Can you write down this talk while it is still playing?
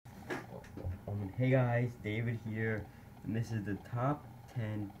Hey guys, David here, and this is the top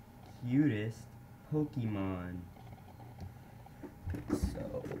 10 cutest Pokemon.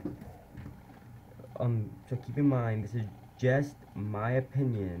 So keep in mind, this is just my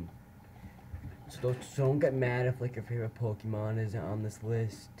opinion. So don't get mad if like your favorite Pokemon isn't on this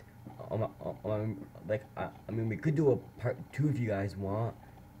list. I mean, we could do a part 2 if you guys want.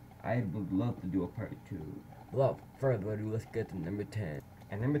 I would love to do a part 2. Without further ado, let's get to number 10.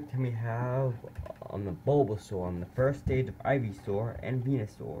 At number 10 we have on the Bulbasaur on the first stage of Ivysaur and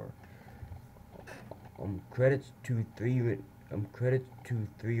Venusaur. Credits to three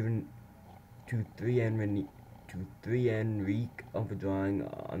Enrique for drawing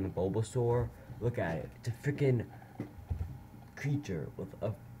on the Bulbasaur. Look at it. It's a freaking creature with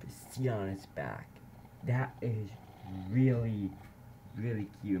a sea on its back. That is really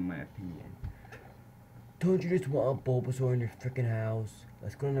cute in my opinion. Don't you just want a Bulbasaur in your freaking house?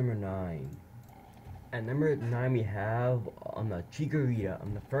 Let's go to number 9. At number 9 we have on the Chikorita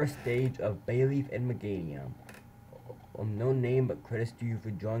on the first stage of Bayleaf and Meganium. No name but credits to you for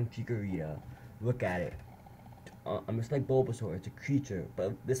drawing Chikorita. Look at it. Just like Bulbasaur, it's a creature,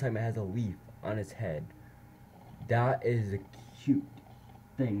 but this time it has a leaf on its head. That is the cute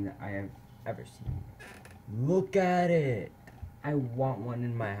thing that I have ever seen. Look at it. I want one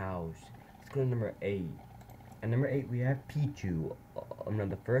in my house. Let's go to number 8. At number 8 we have Pichu on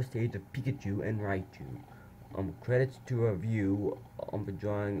the first stage of Pikachu and Raichu. Credits to review for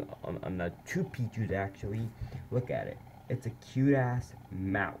drawing on the 2 Pichus actually. Look at it. It's a cute ass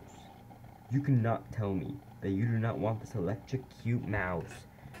mouse. You cannot tell me that you do not want this electric cute mouse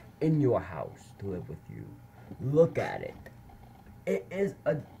in your house to live with you. Look at it. It is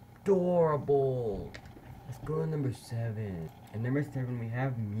adorable. Let's go to number 7. At number 7 we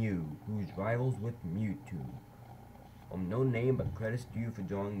have Mew, who's rivals with Mewtwo. No name but credits to you for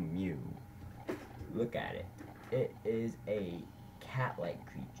drawing Mew. Look at it. It is a cat-like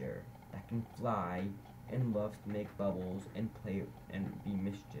creature that can fly and loves to make bubbles and play and be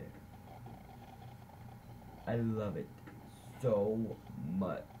mischief. I love it so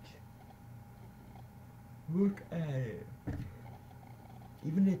much. Look at it.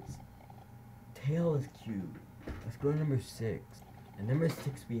 Even its tail is cute. Let's go to number 6. At number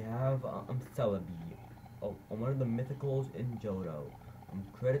 6 we have Celebi. One of the mythicals in Johto.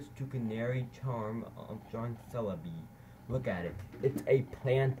 Credits to Canary Charm drawing Celebi. Look at it. It's a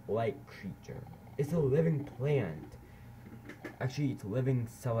plant-like creature. It's a living plant. Actually, it's living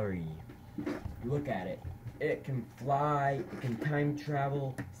celery. Look at it. It can fly. It can time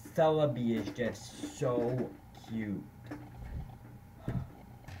travel. Celebi is just so cute.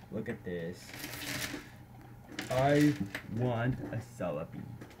 Look at this. I want a Celebi.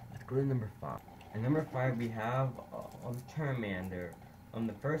 Let's go to number 5. At number 5 we have Charmander. On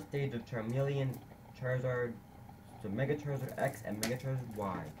the first stage of Charmeleon, Charizard, so Mega Charizard X and Mega Charizard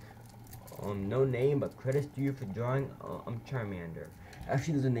Y. No name but credits to you for drawing Charmander.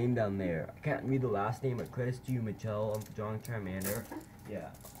 Actually there's a name down there. I can't read the last name but credits to you Michelle for drawing Charmander.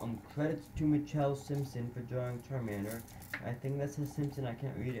 Yeah. Credits to Michelle Simpson for drawing Charmander. I think that says Simpson. I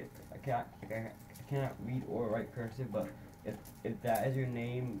can't read it. I cannot read or write cursive, but if that is your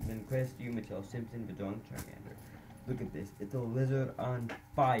name, then credits to you Michelle Simpson for drawing Charmander. Look at this. It's a lizard on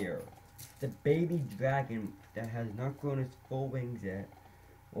fire. It's a baby dragon that has not grown its full wings yet,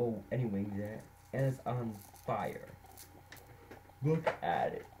 or any wings yet, and it's on fire. Look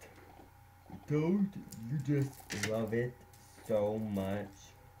at it. Don't you just love it so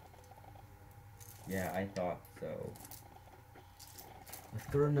much? Yeah, I thought so. Let's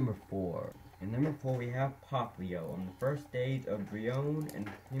go to number 4. In number 4 we have Poplio on the first stage of Brion and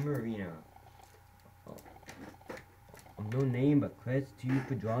Primarina. No name but credits to you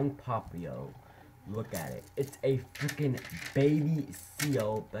for drawing Poplio. Look at it. It's a freaking baby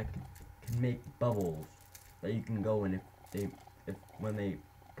seal that can make bubbles that you can go in when they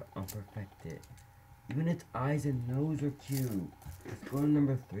perfect it. Even its eyes and nose are cute. Let's go to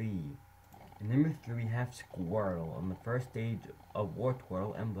number 3. In number 3 we have Squirtle on the first stage of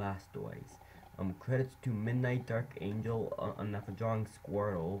Wartortle and Blastoise. Credits to Midnight Dark Angel for drawing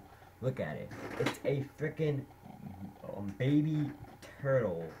Squirtle. Look at it. It's a freaking baby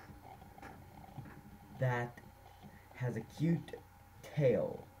turtle that has a cute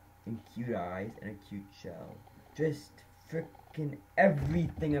tail and cute eyes and a cute shell. Just freaking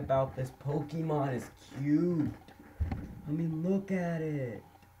everything about this Pokemon is cute. I mean, look at it.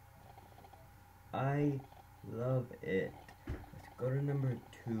 I love it. Let's go to number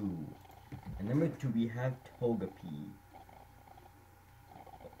 2. At number 2 we have Togepi.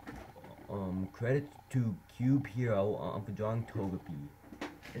 Credits to Cube Hero for drawing Togepi.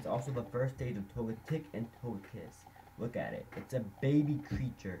 It's also the first stage of Togetic and Togekiss. Look at it. It's a baby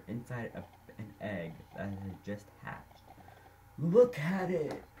creature inside an egg that has just hatched. Look at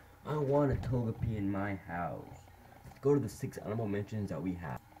it! I want a Togepi in my house. Let's go to the 6 honorable mentions that we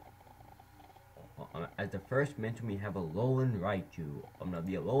have. As the first mention, we have Alolan Raichu. Now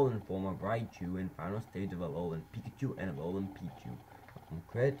the Alolan form of Raichu and final stage of Alolan Pikachu and Alolan Pichu.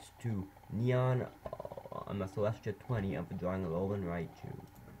 Credits to Neon on the Celestia 20 for drawing Alolan Raichu.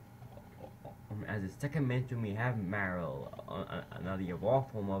 As the second mention, we have Marill. Now the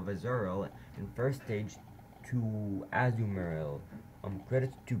evolved form of Azurill in first stage to Azumarill.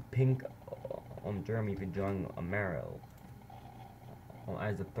 Credits to Pink Jeremy for drawing Marill.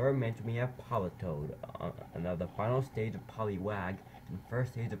 As the third mention, we have Politoed. Now the final stage of Poliwag and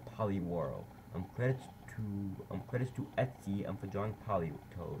first stage of Poliwhirl. Credits to Etsy for drawing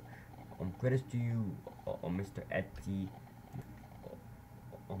Politoed. Credits to you, Mr. Etsy.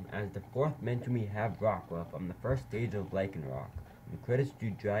 As the fourth mention, we have Rockruff on the first stage of Lycanroc. Credits to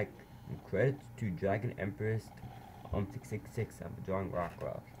Dragon Empress 666 for drawing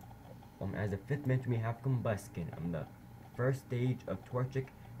Rockruff. As the fifth mention, we have Combuskin on the first stage of Torchic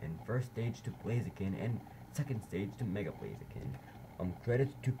and first stage to Blaziken and second stage to Mega Blaziken.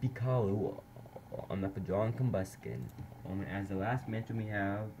 Credits to Pikalu for drawing Combuskin. As the last mention, we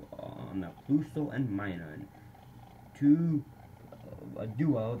have the Plusle and Minun, a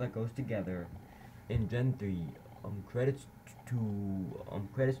duo that goes together in Gen 3. Credits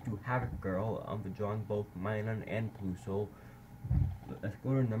to Havoc Girl for drawing both Minun and Plusle. Let's go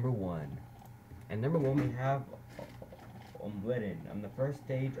to number 1. And number 1, we have Litten on the first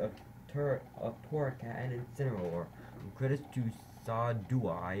stage of Torracat and Incineroar. Credits to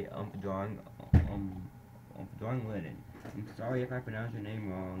Saduai for drawing Litten. I'm sorry if I pronounced your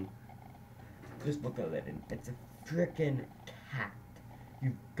name wrong. Just look at Litten. It's a frickin' cat.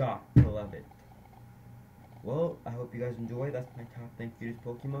 You've got to love it. Well, I hope you guys enjoy. That's my top 10 cutest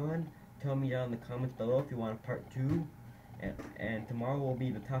Pokemon. Tell me down in the comments below if you want a part 2. And tomorrow will be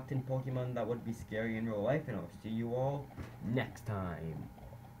the top 10 Pokemon that would be scary in real life. And I'll see you all next time.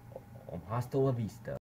 Hasta la vista.